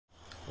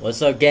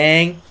What's up,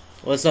 gang?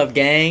 What's up,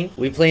 gang?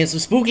 We playing some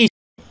spooky.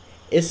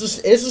 It's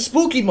a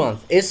spooky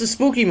month. It's a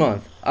spooky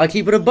month. I'll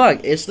keep it a buck.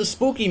 It's the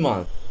spooky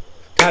month.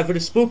 Time for the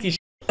spooky.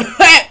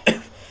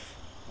 I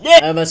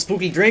have a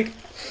spooky drink.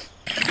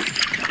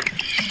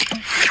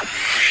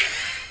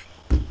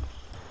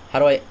 How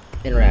do I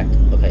interact?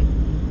 Okay.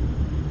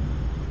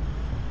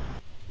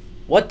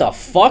 What the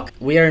fuck?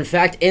 We are in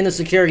fact in the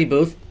security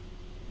booth.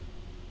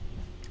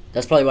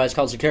 That's probably why it's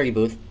called security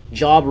booth.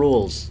 Job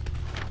rules.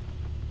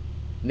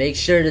 Make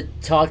sure to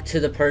talk to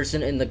the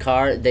person in the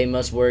car. They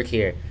must work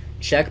here.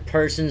 Check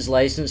person's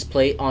license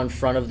plate on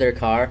front of their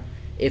car.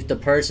 If the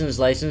person's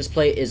license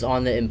plate is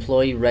on the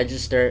employee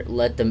register,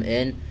 let them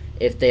in.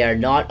 If they are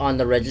not on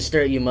the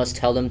register, you must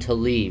tell them to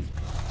leave.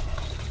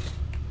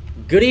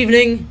 Good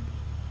evening,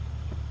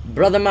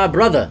 brother, my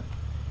brother.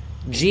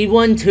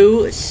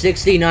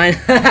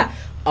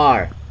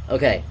 G1269R.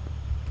 Okay.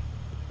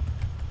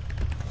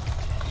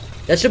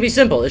 That should be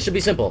simple. It should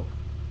be simple.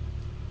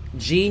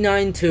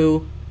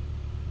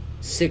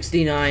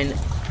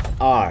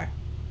 G9269R.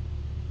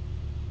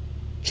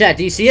 Chat,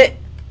 do you see it?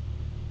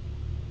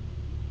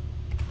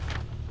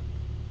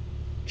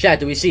 Chat,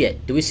 do we see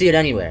it? Do we see it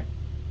anywhere?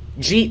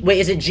 Wait,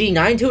 is it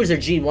G92 or is it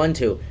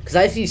G12? Because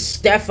I see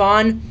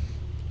Stefan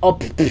a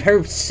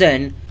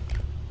person.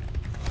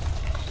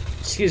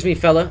 Excuse me,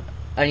 fella.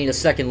 I need a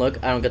second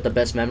look. I don't get the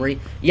best memory.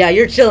 Yeah,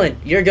 you're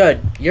chilling. You're good.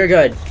 You're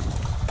good.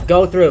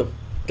 Go through.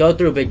 Go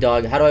through, big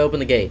dog. How do I open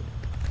the gate?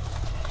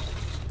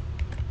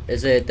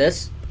 Is it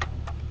this?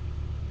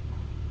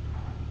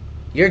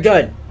 You're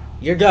good.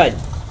 You're good.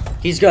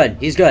 He's good.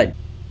 He's good.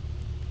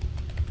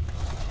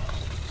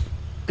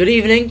 Good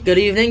evening. Good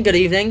evening. Good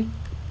evening.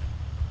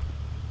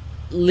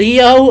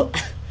 Leo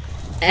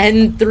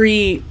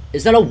N3.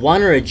 Is that a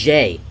 1 or a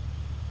J?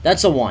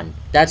 That's a 1.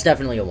 That's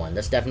definitely a 1.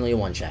 That's definitely a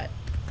 1, chat.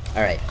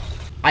 Alright.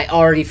 I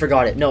already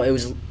forgot it. No, it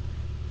was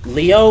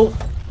Leo.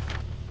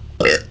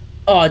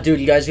 Oh, dude,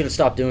 you guys gotta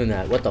stop doing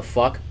that. What the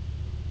fuck?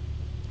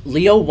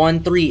 Leo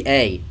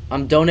 13A.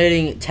 I'm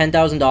donating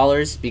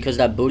 $10,000 because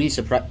that booty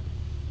surprise.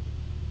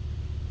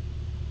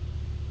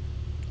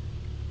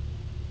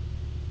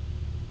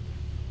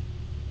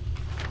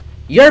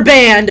 You're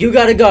banned! You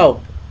gotta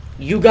go.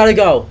 You gotta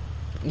go.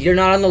 You're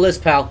not on the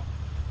list, pal.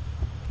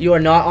 You are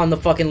not on the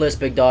fucking list,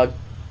 big dog.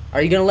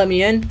 Are you gonna let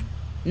me in?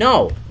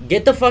 No.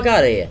 Get the fuck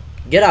out of here.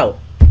 Get out.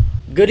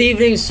 Good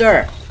evening,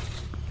 sir.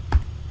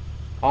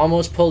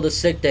 Almost pulled a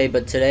sick day,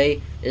 but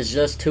today is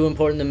just too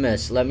important to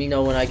miss. Let me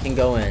know when I can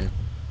go in.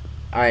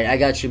 Alright, I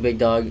got you, big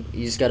dog.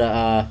 You just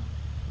gotta,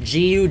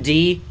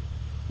 GUDBO1.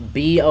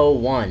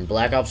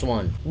 Black Ops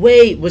 1.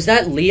 Wait, was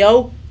that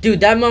Leo?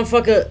 Dude, that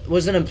motherfucker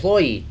was an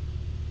employee.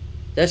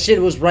 That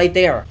shit was right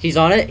there. He's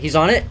on it. He's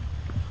on it.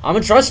 I'm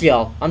gonna trust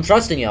y'all. I'm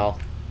trusting y'all.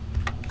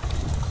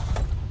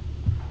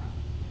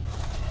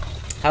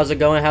 How's it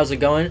going? How's it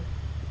going?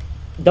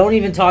 Don't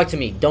even talk to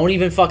me. Don't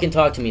even fucking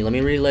talk to me. Let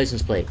me read your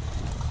license plate.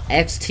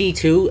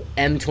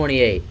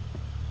 XT2M28.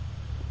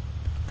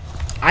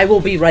 I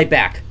will be right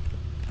back.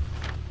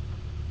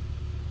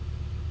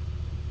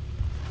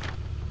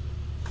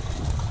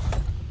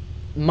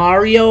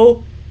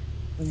 Mario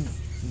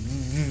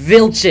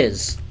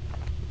Vilches.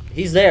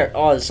 He's there.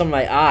 Oh, there's some in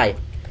my eye.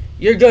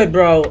 You're good,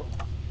 bro.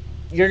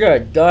 You're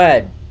good. Go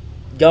ahead.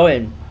 Go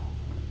in.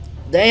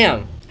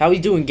 Damn. How we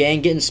doing, gang?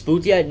 Getting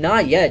spooked yet?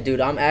 Not yet,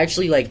 dude. I'm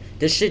actually, like,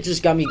 this shit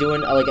just got me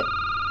doing, like,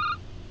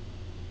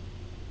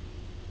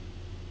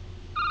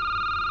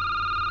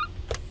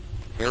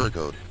 Error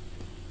code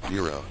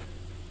 0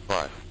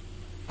 5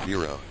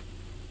 0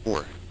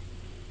 4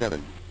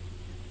 7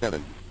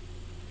 7.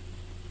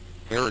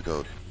 Error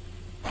code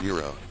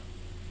 0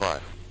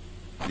 5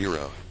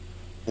 0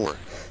 4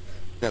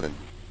 7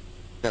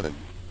 7.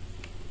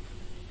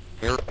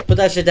 Error. Put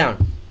that shit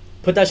down.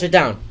 Put that shit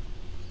down.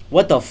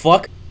 What the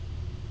fuck?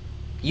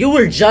 You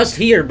were just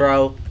here,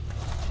 bro.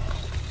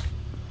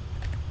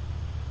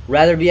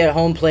 Rather be at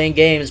home playing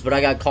games, but I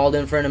got called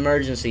in for an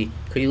emergency.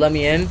 Could you let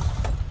me in?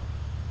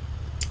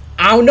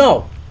 I don't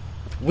know.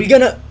 We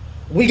gonna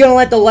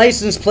let the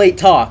license plate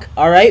talk.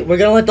 All right, we're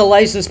gonna let the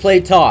license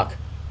plate talk.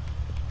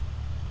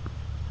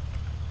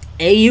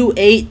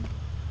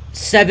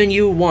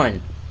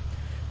 AU87U1.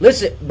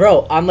 Listen,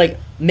 bro. I'm like,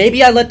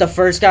 maybe I let the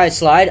first guy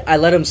slide. I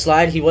let him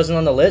slide. He wasn't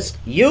on the list.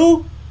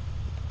 You?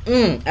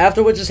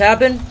 After what just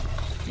happened,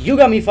 you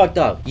got me fucked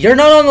up. You're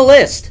not on the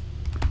list.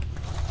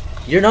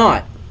 You're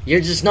not.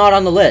 You're just not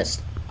on the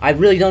list. I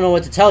really don't know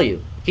what to tell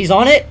you. He's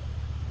on it?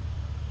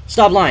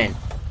 Stop lying.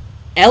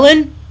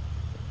 Ellen?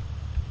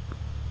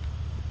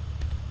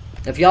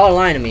 If y'all are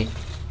lying to me,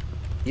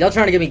 y'all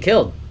trying to get me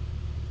killed.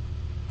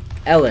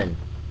 Ellen.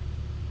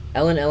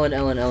 Ellen.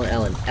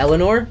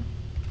 Eleanor?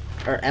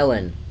 Or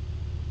Ellen?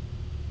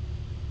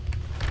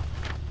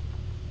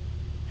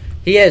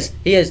 He is.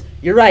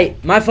 You're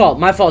right. My fault,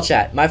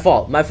 chat. My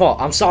fault.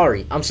 I'm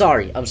sorry.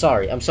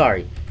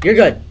 You're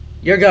good.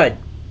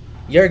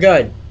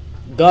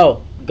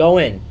 Go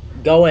in.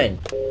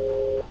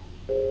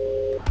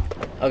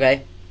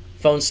 Okay.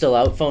 Phone's still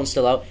out.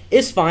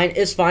 It's fine.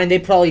 They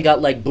probably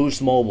got, like, Boost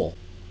Mobile.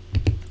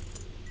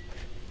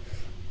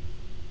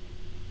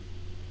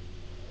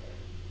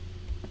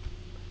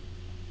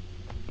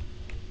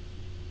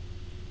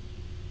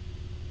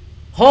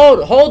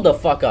 Hold the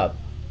fuck up.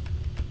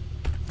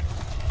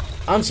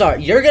 I'm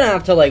sorry. You're gonna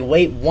have to, like,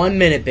 wait 1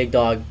 minute, big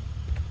dog.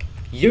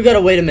 You gotta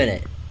wait a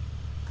minute.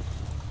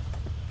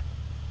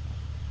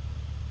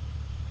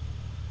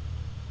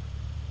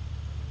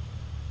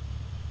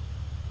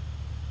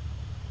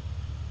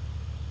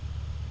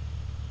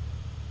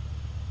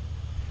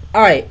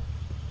 Alright.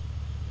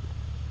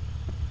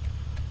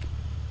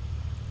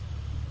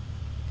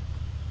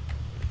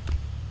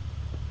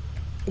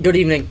 Good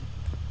evening.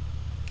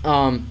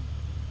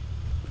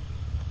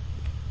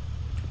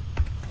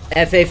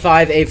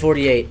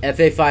 FA5A48,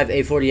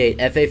 FA5A48,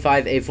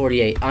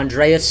 FA5A48,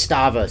 Andreas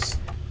Stavas,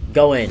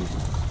 go in.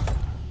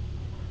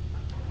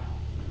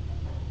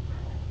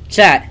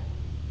 Chat.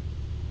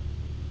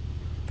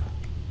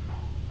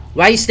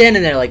 Why are you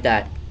standing there like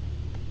that?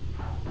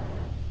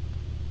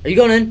 Are you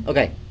going in?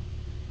 Okay.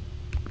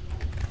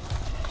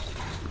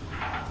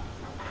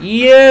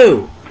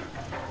 You!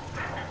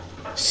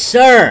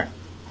 Sir!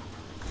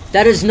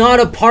 That is not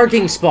a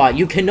parking spot.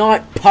 You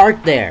cannot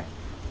park there.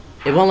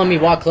 It won't let me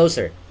walk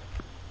closer.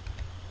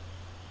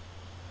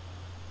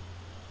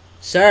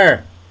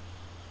 Sir.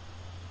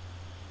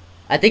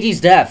 I think he's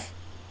deaf.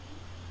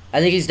 I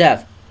think he's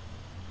deaf.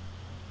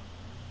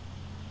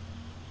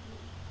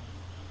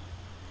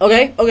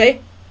 Okay,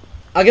 okay.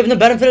 I'll give him the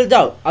benefit of the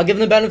doubt. I'll give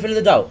him the benefit of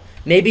the doubt.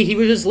 Maybe he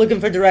was just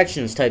looking for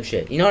directions type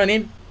shit. You know what I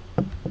mean?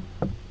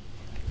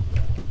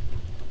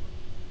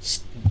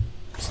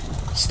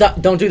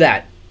 Stop. Don't do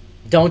that.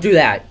 Don't do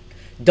that.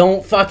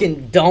 Don't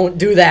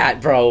do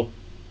that, bro.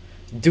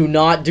 Do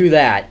not do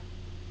that.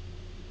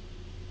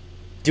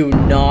 Do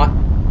not.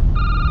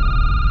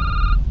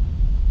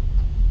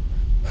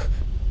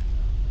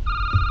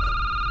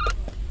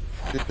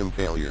 System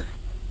failure.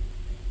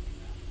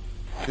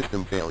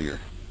 System failure.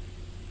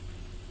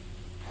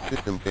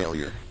 System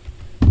failure.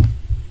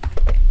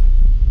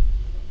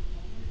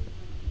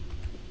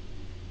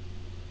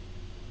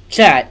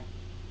 Chat.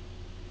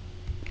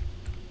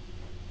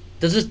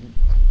 Does this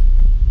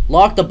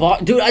lock the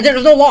box? Dude,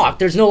 there's no lock.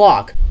 There's no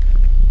lock.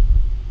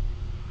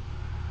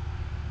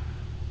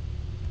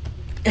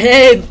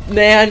 Hey,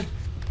 man.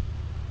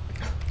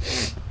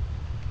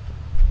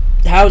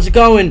 How's it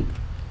going?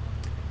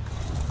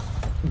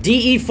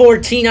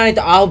 DE14,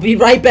 I'll be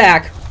right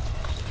back.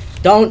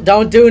 Don't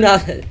do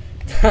nothing.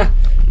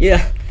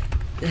 Yeah.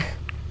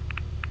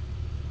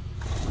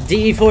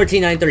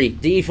 DE1493,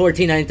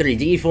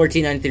 DE1493,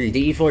 DE1493,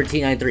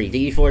 DE1493,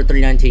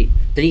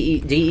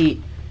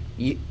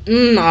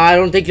 DE4390, I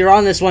don't think you're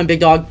on this one, big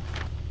dog.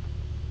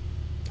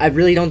 I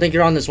really don't think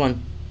you're on this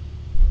one.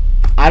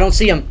 I don't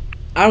see him.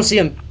 I don't see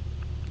him.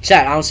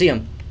 Chat, I don't see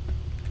him.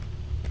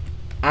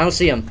 I don't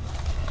see him.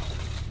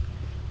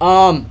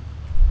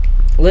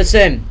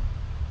 Listen,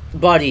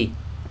 buddy.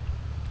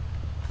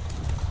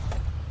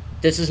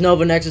 This is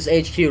Nova Nexus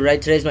HQ, right?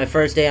 Today's my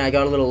first day and I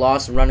got a little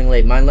lost and running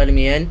late. Mind letting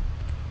me in?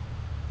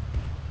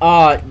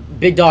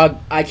 Big dog,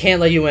 I can't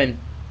let you in.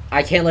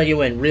 I can't let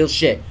you in. Real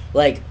shit.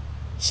 Like,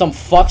 some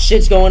fuck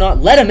shit's going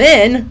on. Let him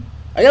in?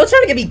 Are y'all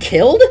trying to get me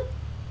killed?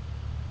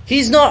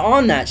 He's not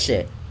on that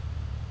shit.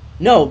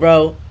 No,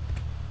 bro.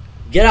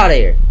 Get out of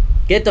here.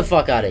 Get the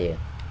fuck out of here.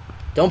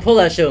 Don't pull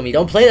that shit with me.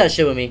 Don't play that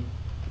shit with me.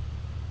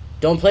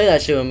 Don't play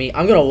that shit with me.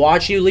 I'm gonna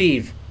watch you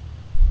leave.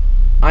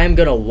 I am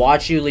gonna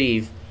watch you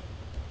leave.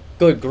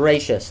 Good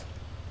gracious.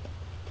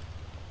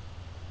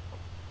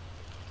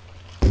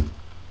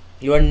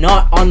 You are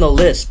not on the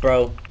list,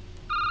 bro.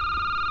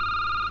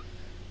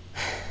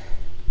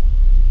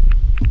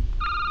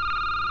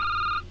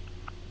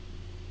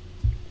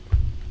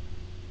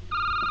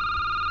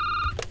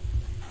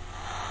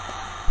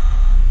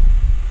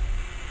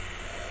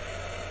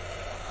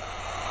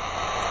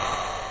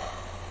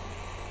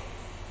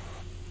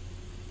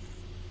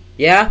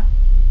 Yeah?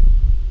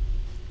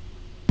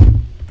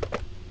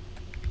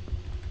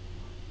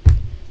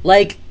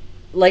 Like,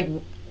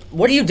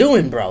 what are you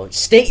doing, bro?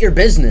 State your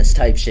business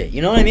type shit.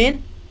 You know what I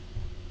mean?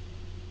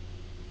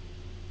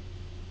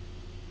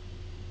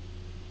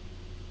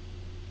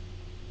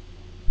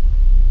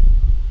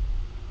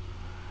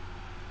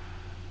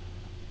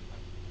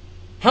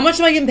 How much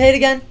am I getting paid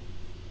again?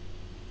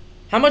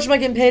 How much am I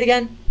getting paid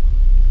again?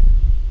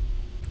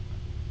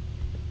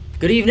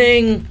 Good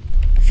evening,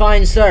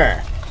 fine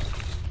sir.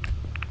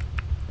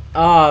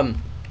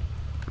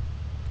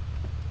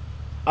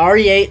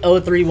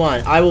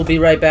 RE8031. I will be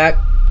right back.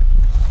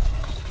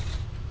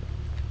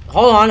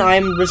 Hold on,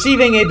 I'm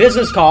receiving a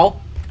business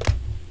call.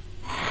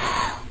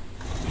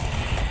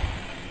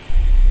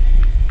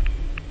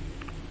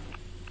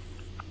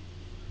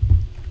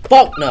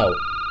 Fuck no.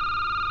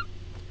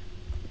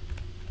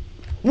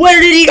 Where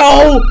did he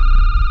go?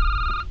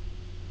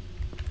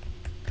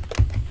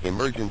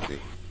 Emergency.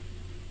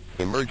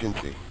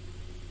 Emergency.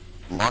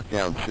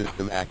 Lockdown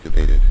system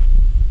activated.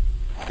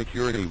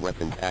 Security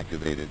weapons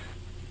activated.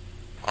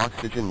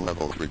 Oxygen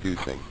levels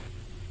reducing.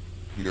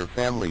 Your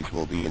families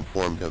will be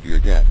informed of your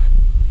death.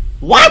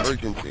 What?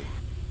 Emergency.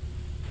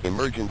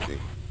 Emergency.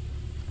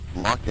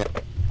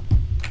 Lockdown.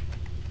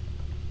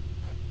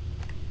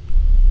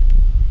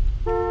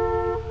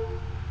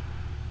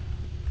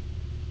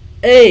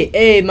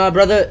 Hey, my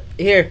brother.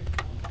 Here.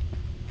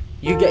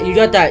 You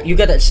got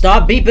that.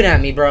 Stop beeping at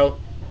me, bro.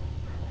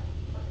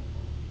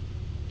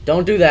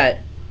 Don't do that.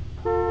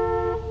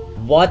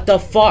 What the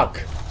fuck?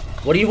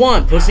 What do you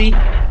want, pussy?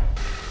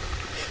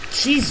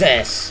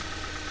 Jesus.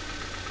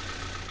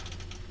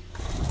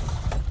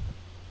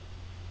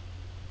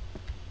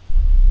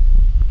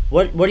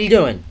 What are you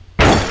doing?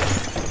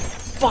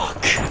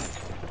 Fuck.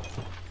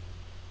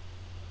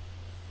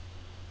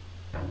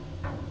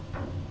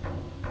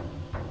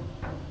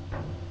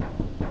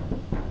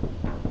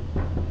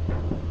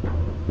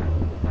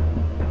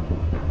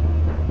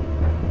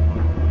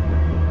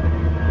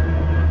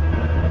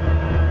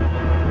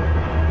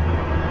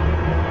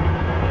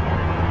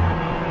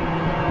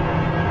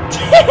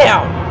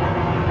 Damn!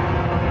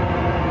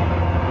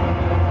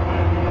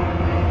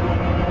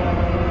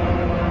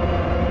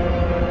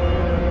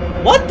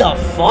 What the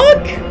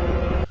fuck?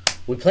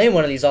 We playing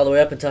one of these all the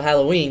way up until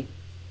Halloween.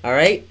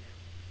 Alright?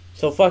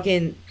 So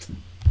fucking...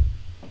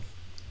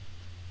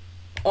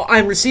 Oh,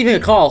 I'm receiving a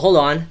call. Hold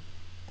on.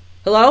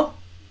 Hello?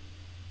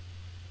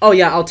 Oh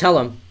yeah, I'll tell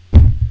him.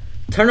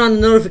 Turn on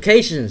the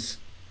notifications.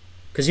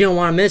 Because you don't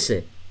want to miss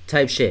it.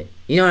 Type shit.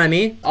 You know what I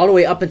mean? All the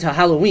way up until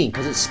Halloween.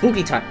 Because it's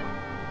spooky time.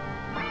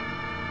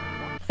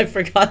 I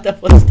forgot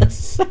that was the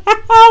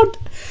sound.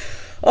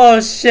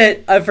 Oh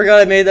shit, I forgot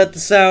I made that the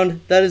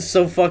sound. That is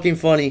so fucking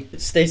funny.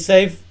 Stay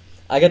safe.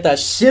 I got that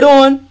shit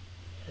on.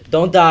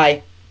 Don't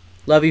die.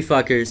 Love you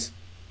fuckers.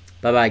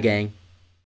 Bye bye, gang.